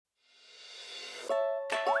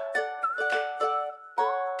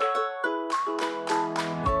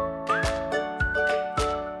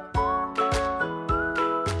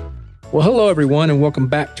Well, hello, everyone, and welcome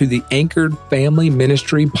back to the Anchored Family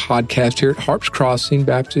Ministry podcast here at Harps Crossing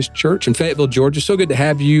Baptist Church in Fayetteville, Georgia. So good to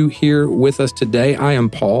have you here with us today. I am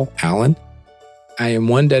Paul Allen. I am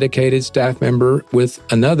one dedicated staff member with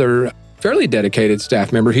another fairly dedicated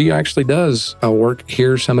staff member. He actually does work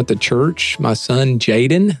here some at the church. My son,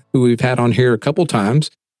 Jaden, who we've had on here a couple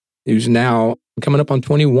times, who's now coming up on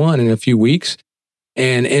 21 in a few weeks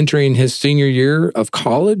and entering his senior year of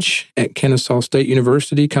college at Kennesaw State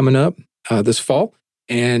University coming up this fall.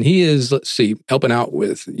 And he is, helping out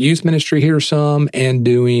with youth ministry here some and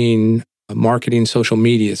doing marketing, social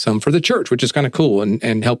media some for the church, which is kind of cool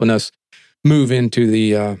and helping us move into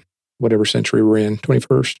the whatever century we're in,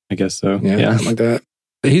 21st. I guess so. Yeah. Something like that.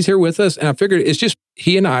 But he's here with us. And I figured it's just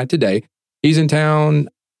he and I today. He's in town.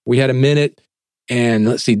 We had a minute.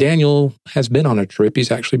 And Daniel has been on a trip.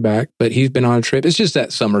 He's actually back, but he's been on a trip. It's just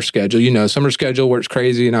that summer schedule, summer schedule where it's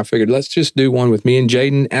crazy. And I figured let's just do one with me and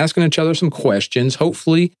Jaden, asking each other some questions,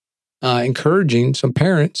 hopefully encouraging some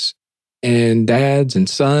parents and dads and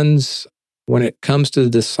sons when it comes to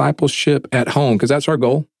discipleship at home, because that's our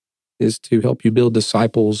goal, is to help you build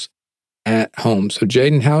disciples at home. So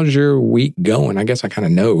Jaden, how's your week going? I guess I kind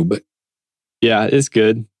of know, but. Yeah, it's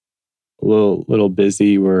good. A little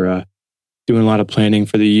busy. We're doing a lot of planning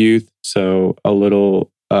for the youth, so a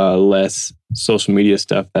little less social media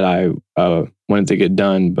stuff that I wanted to get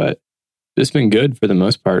done, but it's been good for the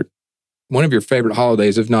most part. One of your favorite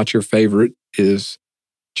holidays, if not your favorite, is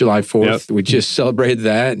July 4th. Yep. We just celebrated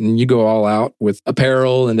that, and you go all out with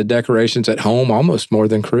apparel and the decorations at home, almost more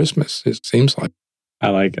than Christmas, it seems like. I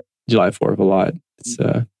like July 4th a lot. It's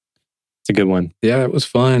a good one. Yeah, it was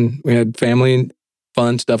fun. We had family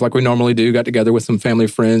fun stuff like we normally do, got together with some family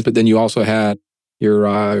friends, but then you also had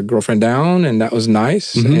your girlfriend down, and that was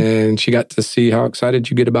nice. Mm-hmm. And she got to see how excited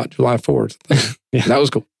you get about July 4th. Yeah. That was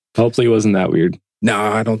cool. Hopefully it wasn't that weird. No,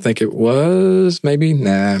 I don't think it was. Maybe.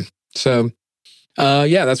 Nah. So,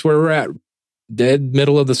 that's where we're at. Dead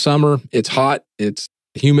middle of the summer. It's hot. It's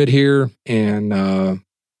humid here. And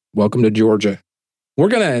welcome to Georgia. We're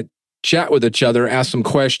going to chat with each other, ask some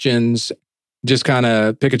questions, just kind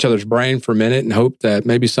of pick each other's brain for a minute and hope that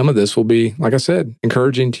maybe some of this will be, like I said,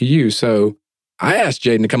 encouraging to you. So I asked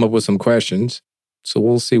Jaden to come up with some questions. So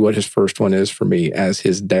we'll see what his first one is for me as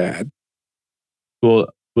his dad. Well,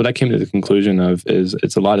 what I came to the conclusion of is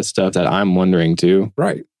it's a lot of stuff that I'm wondering too.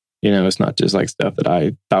 Right. It's not just like stuff that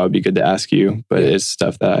I thought would be good to ask you, but it's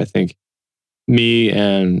stuff that I think me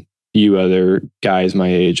and you other guys my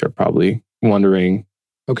age are probably wondering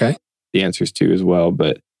the answers to as well.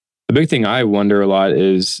 But the big thing I wonder a lot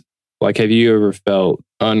is, like, have you ever felt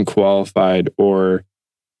unqualified or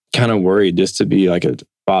kind of worried just to be like a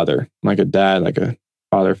father, like a dad, like a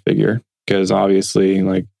father figure? Because obviously,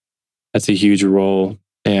 like, that's a huge role.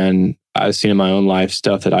 And I've seen in my own life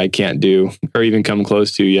stuff that I can't do or even come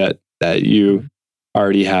close to yet that you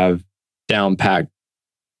already have down packed.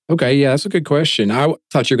 Okay, yeah, that's a good question. I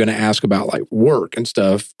thought you were going to ask about like work and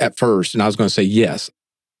stuff at first, and I was going to say yes.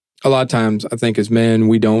 A lot of times, I think as men,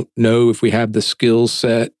 we don't know if we have the skill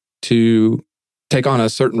set to take on a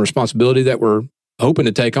certain responsibility that we're hoping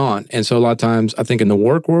to take on. And so a lot of times, I think in the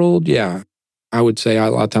work world, I would say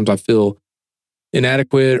a lot of times I feel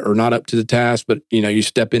inadequate or not up to the task, but you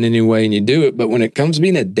step in anyway and you do it. But when it comes to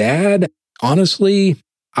being a dad, honestly,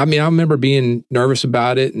 I remember being nervous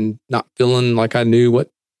about it and not feeling like I knew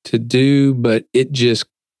what to do, but it just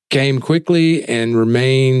came quickly and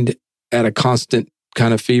remained at a constant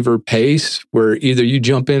kind of fever pace where either you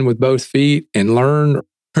jump in with both feet and learn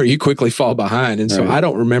or you quickly fall behind. And so I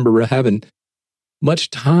don't remember having much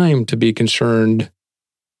time to be concerned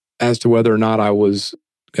as to whether or not I was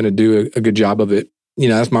going to do a good job of it.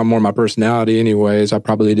 That's more my personality anyways. I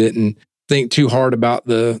probably didn't think too hard about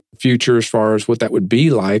the future as far as what that would be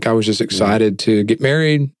like. I was just excited to get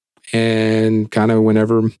married, and kind of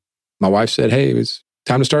whenever my wife said, hey, it's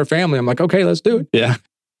time to start a family, I'm like, okay, let's do it. Yeah.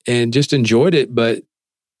 And just enjoyed it. But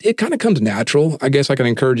it kind of comes natural. I guess I can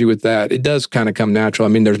encourage you with that. It does kind of come natural.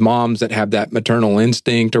 There's moms that have that maternal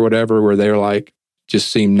instinct or whatever, where they're like,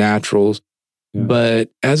 just seem natural. Yeah. But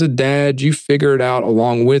as a dad, you figure it out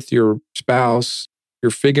along with your spouse. You're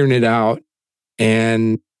figuring it out.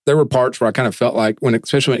 And there were parts where I kind of felt like,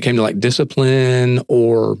 especially when it came to like discipline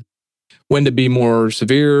or when to be more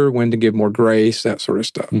severe, when to give more grace, that sort of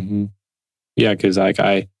stuff. Mm-hmm. Yeah, because like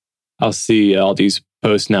I'll see all these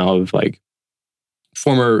posts now of like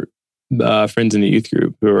former friends in the youth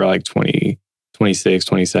group who are like 20, 26,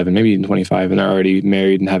 27, maybe even 25, and they're already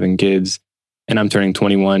married and having kids. And I'm turning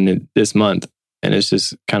 21 this month. And it's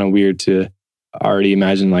just kind of weird to already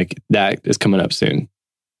imagine like that is coming up soon.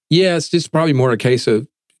 Yeah, it's just probably more a case of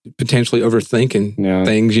potentially overthinking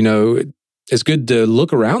things. It's good to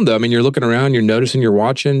look around though. I mean, you're looking around, you're noticing, you're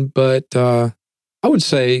watching, but I would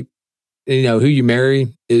say, who you marry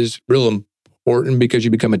is real important because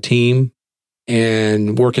you become a team,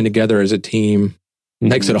 and working together as a team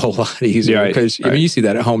makes it a whole lot easier because I mean, you see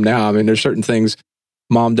that at home now. I mean, there's certain things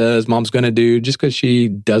mom's going to do just because she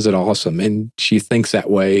does it awesome and she thinks that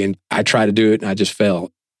way. And I try to do it and I just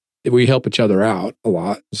fail. We help each other out a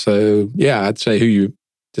lot. So yeah, I'd say who you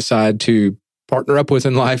decide to partner up with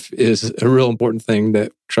in life is a real important thing,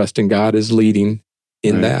 that trusting God is leading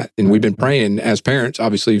in that. And we've been praying as parents,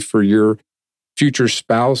 obviously, for your future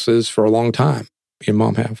spouses for a long time. Me and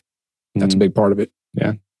Mom have. That's a big part of it.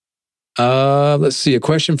 Yeah. Let's see, a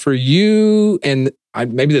question for you. And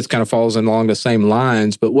maybe this kind of falls in along the same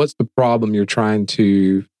lines, but what's the problem you're trying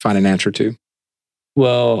to find an answer to?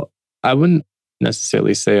 Well, I wouldn't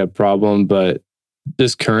necessarily say a problem, but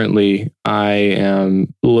just currently I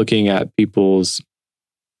am looking at people's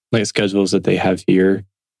schedules that they have here,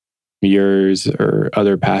 yours or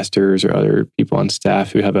other pastors or other people on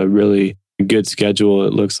staff who have a really good schedule,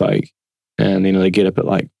 it looks like. And, they get up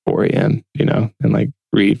at 4 a.m., and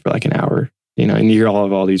read for an hour, and you hear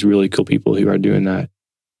all these really cool people who are doing that.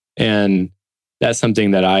 And that's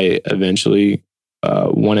something that I eventually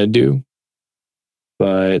want to do,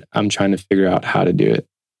 but I'm trying to figure out how to do it.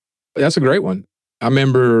 That's a great one. I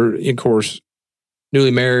remember, of course,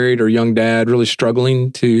 newly married or young dad, really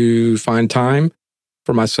struggling to find time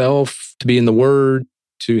for myself, to be in the Word,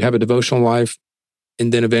 to have a devotional life.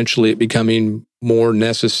 And then eventually it becoming more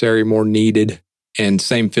necessary, more needed, and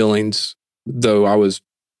same feelings, though I was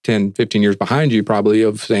 10, 15 years behind you probably,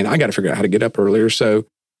 of saying, I got to figure out how to get up earlier. So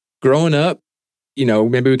growing up,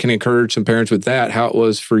 maybe we can encourage some parents with that, how it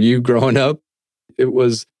was for you growing up. It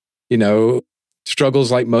was,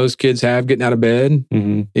 struggles like most kids have getting out of bed.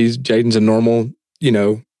 Jaden's a normal,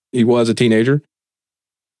 he was a teenager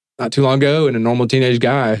not too long ago, and a normal teenage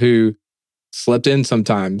guy who slept in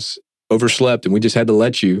sometimes, overslept, and we just had to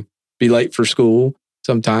let you be late for school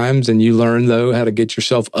sometimes. And you learn, though, how to get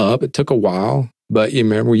yourself up. It took a while, but you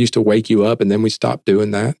remember we used to wake you up, and then we stopped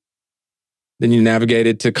doing that. Then you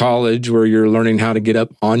navigated to college where you're learning how to get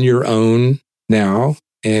up on your own now.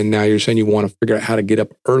 And now you're saying you want to figure out how to get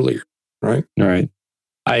up earlier, right? Right.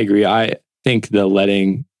 I agree. I think the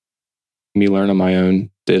letting me learn on my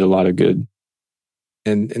own did a lot of good.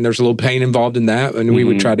 And there's a little pain involved in that. And we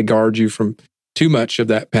would try to guard you from too much of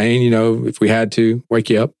that pain, if we had to wake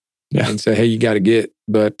you up and say, hey, you got to get.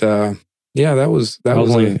 But I was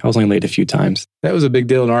only late a few times. That was a big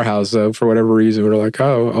deal in our house, though, for whatever reason. We were like,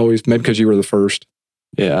 always, maybe because you were the first.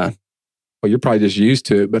 Yeah. Well, you're probably just used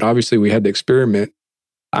to it, but obviously we had to experiment.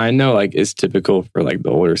 I know it's typical for the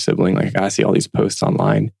older sibling. I see all these posts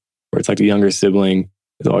online where it's the younger sibling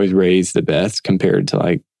is always raised the best compared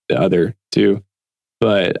to the other two.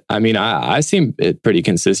 But I mean, I see it pretty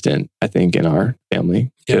consistent, I think, in our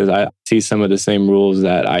family, because I see some of the same rules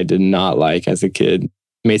that I did not like as a kid.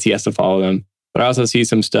 Macy has to follow them. But I also see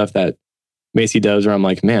some stuff that Macy does where I'm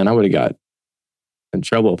like, man, I would have got in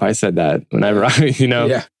trouble if I said that whenever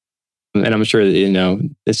Yeah. And I'm sure that,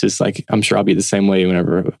 it's just I'm sure I'll be the same way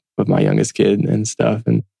whenever with my youngest kid and stuff.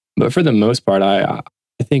 But for the most part, I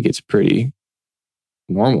think it's pretty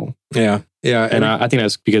normal. Yeah. Yeah. And I think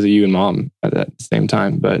that's because of you and Mom at the same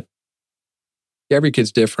time. But every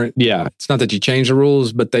kid's different. Yeah. It's not that you change the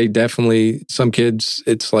rules, but they definitely, some kids,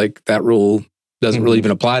 it's that rule doesn't really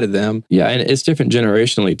even apply to them. Yeah. And it's different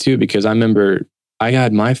generationally too, because I remember I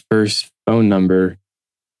got my first phone number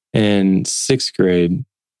in 6th grade,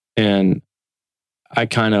 and I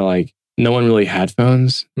kind of no one really had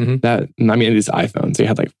phones. These iPhones, they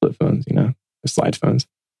had flip phones, or slide phones.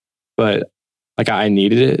 But I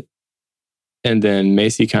needed it. And then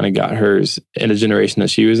Macy kind of got hers in a generation that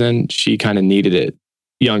she was in. She kind of needed it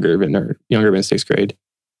younger than 6th grade,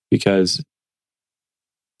 because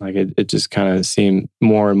it just kind of seemed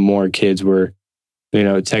more and more kids were,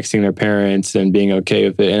 texting their parents and being okay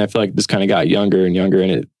with it. And I feel this kind of got younger and younger,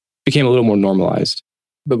 and it became a little more normalized.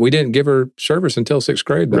 But we didn't give her service until 6th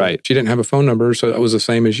grade. Though. Right. She didn't have a phone number, so that was the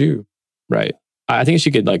same as you. Right. I think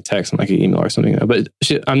she could text and an email or something. But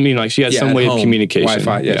she had some way of communication.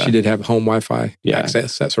 Wi-Fi. Yeah, she did have home Wi-Fi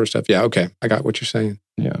access, that sort of stuff. Yeah, okay. I got what you're saying.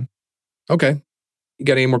 Yeah. Okay. You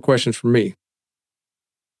got any more questions for me?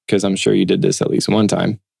 Because I'm sure you did this at least one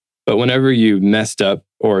time. But whenever you messed up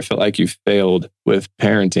or felt like you failed with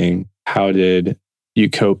parenting, how did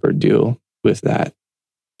you cope or deal with that?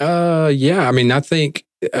 I think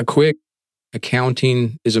a quick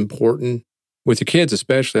accounting is important with the kids,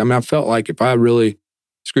 especially. I felt like if I really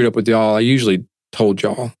screwed up with y'all, I usually told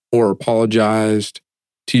y'all or apologized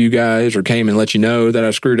to you guys or came and let you know that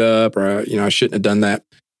I screwed up or, I shouldn't have done that.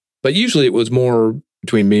 But usually it was more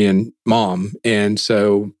between me and mom. And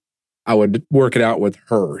so I would work it out with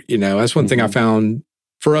her. That's one thing I found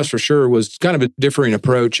for us for sure was kind of a differing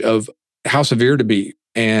approach of how severe to be.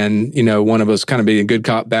 And, one of us kind of being a good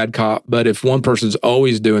cop, bad cop. But if one person's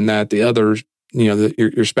always doing that, the other,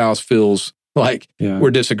 your spouse feels like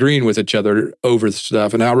we're disagreeing with each other over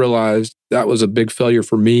stuff. And I realized that was a big failure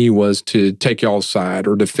for me was to take y'all's side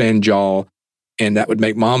or defend y'all. And that would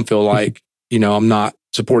make mom feel like, I'm not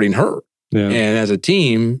supporting her. Yeah. And as a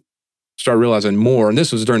team, started realizing more. And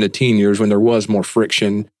this was during the teen years when there was more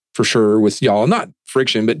friction for sure with y'all. Not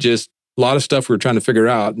friction, but just a lot of stuff we were trying to figure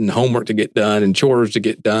out and homework to get done and chores to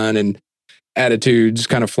get done and attitudes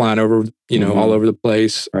kind of flying over, all over the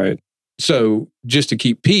place. Right. So just to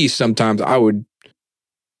keep peace, sometimes I would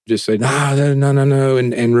just say, no,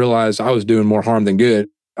 and realize I was doing more harm than good.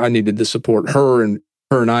 I needed to support her and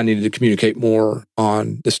I needed to communicate more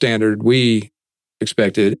on the standard we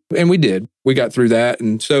expected. And we did. We got through that.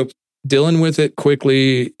 And so dealing with it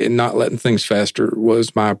quickly and not letting things fester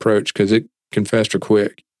was my approach because it can fester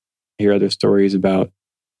quick. I hear other stories about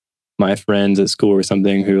my friends at school or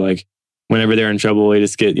something who whenever they're in trouble, they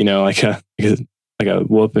just get, like a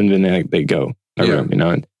whooping and they go in a room,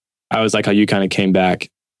 and I was like how you kind of came back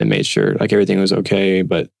and made sure everything was okay,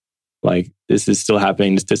 but this is still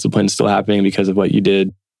happening, this discipline is still happening because of what you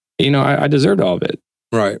did. I deserved all of it.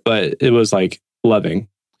 Right. But it was loving.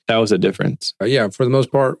 That was a difference. Yeah. For the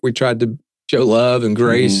most part, we tried to show love and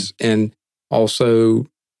grace and also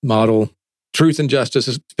model truth and justice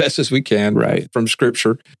as best as we can from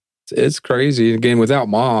scripture. It's crazy. Again, without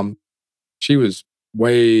mom, she was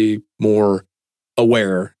way more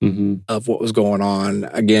aware of what was going on.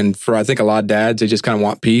 Again, for I think a lot of dads, they just kind of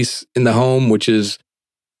want peace in the home, which is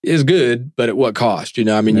good, but at what cost?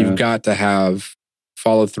 You've got to have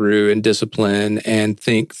follow through and discipline and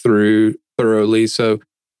think through thoroughly. So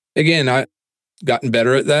again, I gotten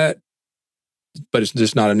better at that, but it's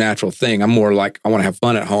just not a natural thing. I'm more like, I want to have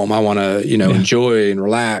fun at home. I want to, enjoy and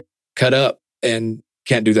relax, cut up, and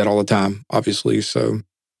can't do that all the time, obviously. So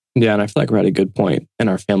yeah, and I feel like we're at a good point in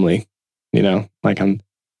our family. Me and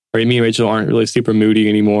Rachel aren't really super moody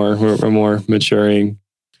anymore. We're more maturing,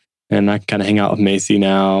 and I kind of hang out with Macy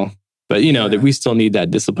now. But that we still need that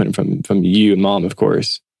discipline from you and mom, of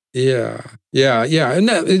course. Yeah. And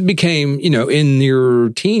that, it became, in your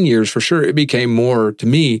teen years for sure, it became more to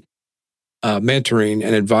me mentoring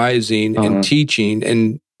and advising and teaching.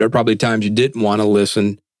 And there are probably times you didn't want to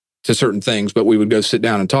listen to certain things, but we would go sit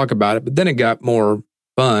down and talk about it. But then it got more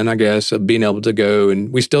fun, I guess, of being able to go,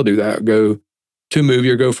 and we still do that, go to a movie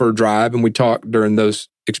or go for a drive, and we talk during those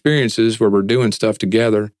experiences where we're doing stuff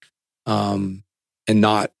together, and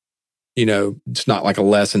not, it's not like a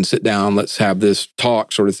lesson, sit down, let's have this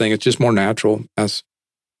talk sort of thing. It's just more natural as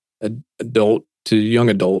an adult to young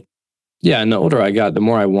adult. Yeah, and the older I got, the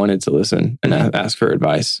more I wanted to listen and ask for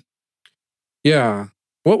advice. Yeah.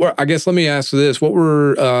 I guess let me ask this. What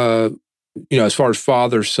were, as far as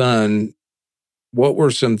father, son, what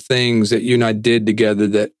were some things that you and I did together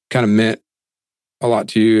that kind of meant a lot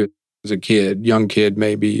to you as a kid, young kid,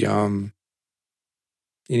 maybe?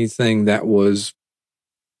 Anything that was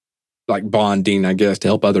like bonding, I guess, to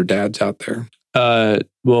help other dads out there?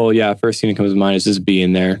 Well, yeah, first thing that comes to mind is just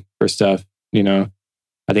being there for stuff.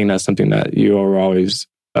 I think that's something that you were always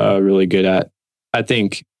really good at. I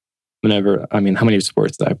think how many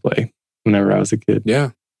sports did I play whenever I was a kid? Yeah.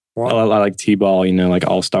 Wow. I like t-ball, like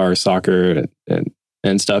all-star soccer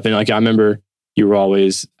and stuff. And I remember you were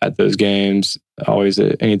always at those games, always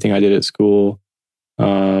at anything I did at school.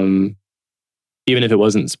 Even if it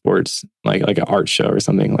wasn't sports, like an art show or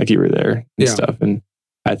something, you were there and stuff. And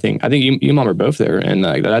I think you and mom are both there. And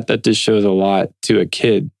that just shows a lot to a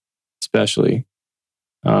kid, especially.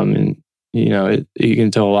 And you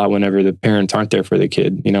can tell a lot whenever the parents aren't there for the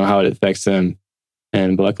kid, how it affects them.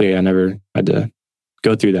 But luckily I never had to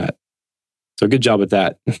go through that. So good job with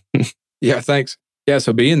that. Yeah, thanks. Yeah,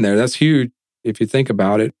 so being there, that's huge if you think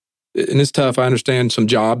about it. And it's tough. I understand some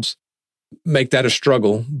jobs make that a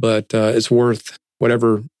struggle, but it's worth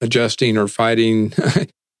whatever adjusting or fighting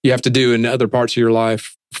you have to do in other parts of your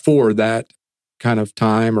life for that kind of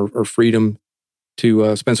time or freedom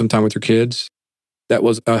to spend some time with your kids. That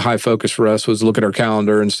was a high focus for us, was look at our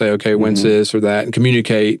calendar and say, okay, when's this or that, and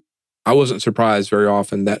communicate. I wasn't surprised very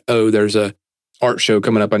often that, there's a art show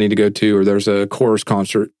coming up I need to go to, or there's a chorus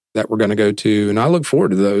concert that we're going to go to. And I look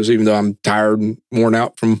forward to those, even though I'm tired and worn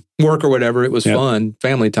out from work or whatever. It was fun,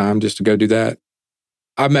 family time, just to go do that.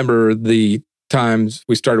 I remember the times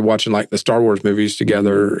we started watching the Star Wars movies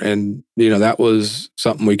together. And, that was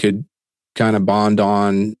something we could kind of bond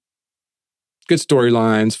on good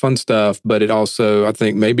storylines, fun stuff, but it also, I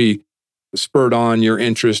think, maybe spurred on your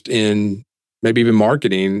interest in maybe even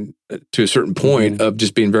marketing to a certain point of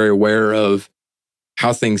just being very aware of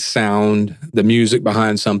how things sound, the music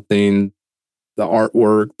behind something, the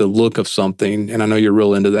artwork, the look of something. And I know you're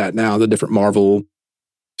real into that now, the different Marvel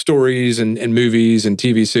stories and movies and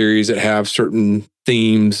TV series that have certain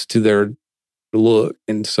themes to their look.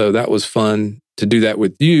 And so that was fun to do that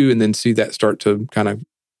with you and then see that start to kind of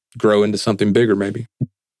grow into something bigger maybe.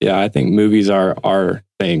 Yeah, I think movies are our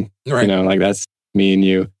thing. Right. Like that's me and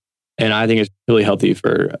you. And I think it's really healthy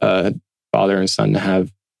for a father and son to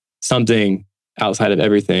have something outside of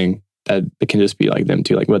everything that can just be like them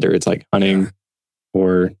too. Like whether it's like hunting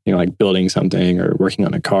or, like building something or working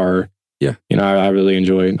on a car. Yeah. I really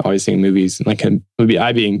enjoy always seeing movies. Like a movie,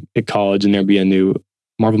 I being at college and there'd be a new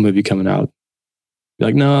Marvel movie coming out. Be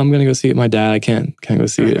like, no, I'm going to go see it with my dad. I can't go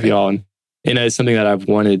see it with y'all. And it's something that I've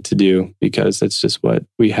wanted to do because it's just what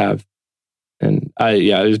we have. And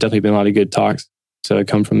there's definitely been a lot of good talks to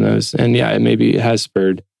come from those. And it has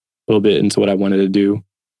spurred a little bit into what I wanted to do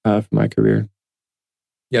for my career.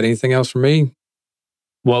 You got anything else for me?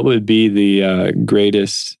 What would be the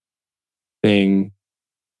greatest thing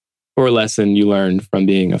or lesson you learned from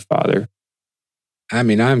being a father? I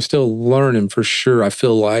mean, I'm still learning for sure, I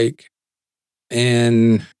feel like.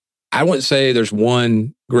 And I wouldn't say there's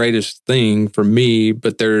one greatest thing for me,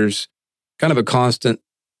 but there's kind of a constant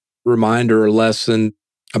reminder or lesson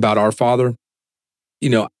about our Father.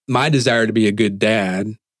 My desire to be a good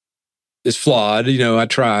dad is flawed. I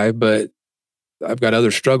try, but I've got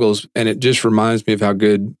other struggles, and it just reminds me of how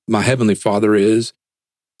good my Heavenly Father is.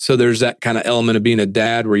 So there's that kind of element of being a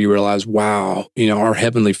dad where you realize, wow, our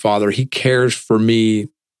Heavenly Father, He cares for me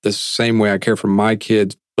the same way I care for my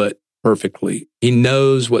kids, but perfectly. He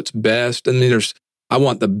knows what's best. And I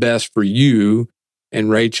want the best for you and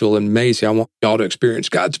Rachel and Macy. I want y'all to experience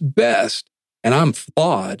God's best. And I'm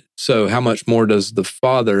flawed. So how much more does the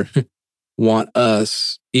Father want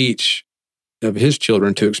us, each of His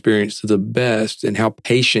children, to experience the best? And how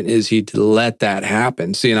patient is He to let that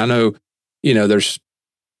happen? See, and I know, there's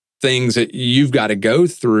things that you've got to go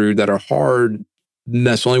through that are hard. And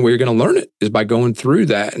that's the only way you're going to learn it is by going through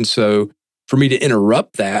that. And so for me to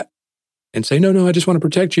interrupt that and say, no, I just want to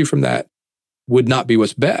protect you from that would not be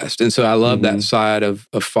what's best. And so I love that side of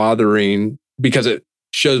fathering because it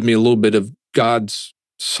shows me a little bit of God's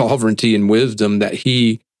sovereignty and wisdom that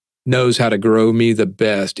He knows how to grow me the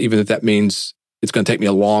best, even if that means it's going to take me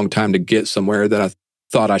a long time to get somewhere that I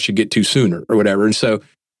thought I should get to sooner or whatever. And so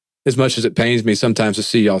as much as it pains me sometimes to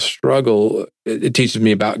see y'all struggle, it teaches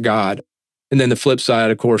me about God. And then the flip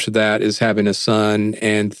side, of course, of that is having a son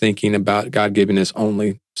and thinking about God giving His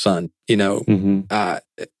only son, whether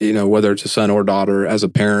it's a son or daughter. As a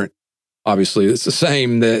parent, obviously it's the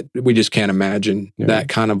same, that we just can't imagine that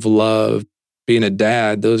kind of love. Being a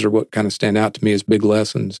dad, those are what kind of stand out to me as big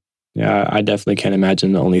lessons. Yeah, I definitely can't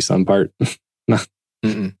imagine the only son part. Not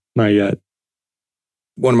yet.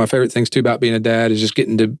 One of my favorite things too about being a dad is just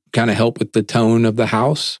getting to kind of help with the tone of the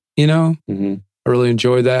house. I really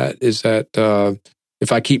enjoy that. Is that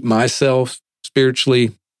if I keep myself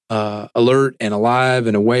spiritually alert and alive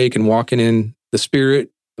and awake and walking in the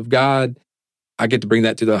Spirit of God, I get to bring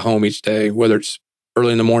that to the home each day, whether it's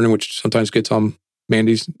early in the morning, which sometimes gets on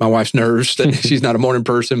my wife's nerves that she's not a morning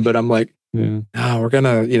person, but I'm like, we're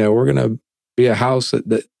gonna be a house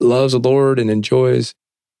that loves the Lord and enjoys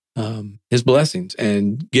His blessings,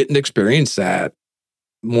 and getting to experience that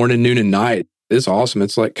morning, noon, and night is awesome.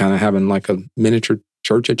 It's like kind of having like a miniature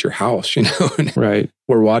church at your house, Right.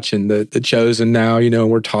 We're watching the Chosen now, and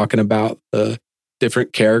we're talking about the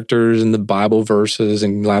different characters and the Bible verses.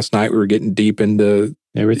 And last night we were getting deep into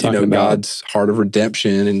we're talking about God's heart of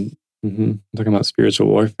redemption and talking about spiritual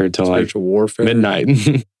warfare till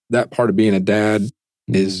midnight. That part of being a dad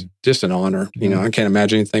is just an honor. I can't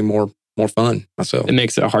imagine anything more fun myself. It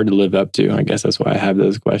makes it hard to live up to. I guess that's why I have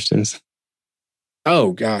those questions.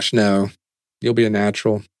 Oh gosh, no. You'll be a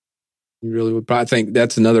natural. You really would. But I think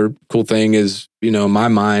that's another cool thing is, in my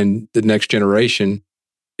mind, the next generation,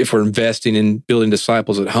 if we're investing in building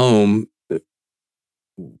disciples at home,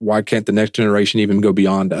 why can't the next generation even go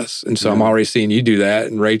beyond us? And so I'm already seeing you do that.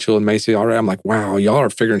 And Rachel and Macy already, I'm like, wow, y'all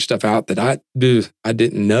are figuring stuff out that I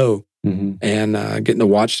didn't know. And getting to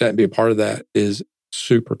watch that and be a part of that is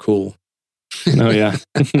super cool. Oh, yeah.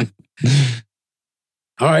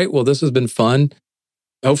 All right. Well, this has been fun.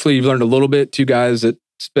 Hopefully you've learned a little bit. Two guys that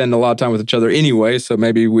spend a lot of time with each other anyway. So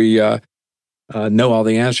maybe we know all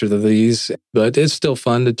the answers to these, but it's still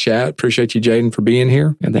fun to chat. Appreciate you, Jaden, for being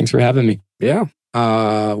here. And thanks for having me. Yeah.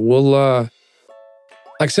 I'll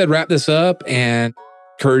like I said, wrap this up and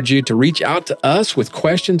encourage you to reach out to us with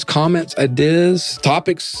questions, comments, ideas,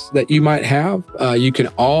 topics that you might have. You can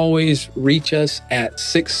always reach us at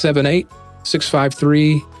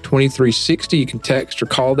 678-653-2360. You can text or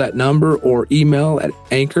call that number or email at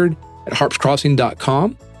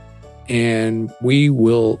anchored@harpscrossing.com. And we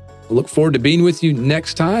will look forward to being with you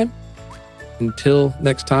next time. Until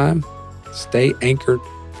next time, stay anchored.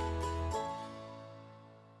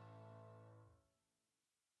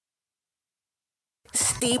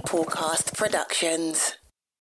 Steeplecast Productions.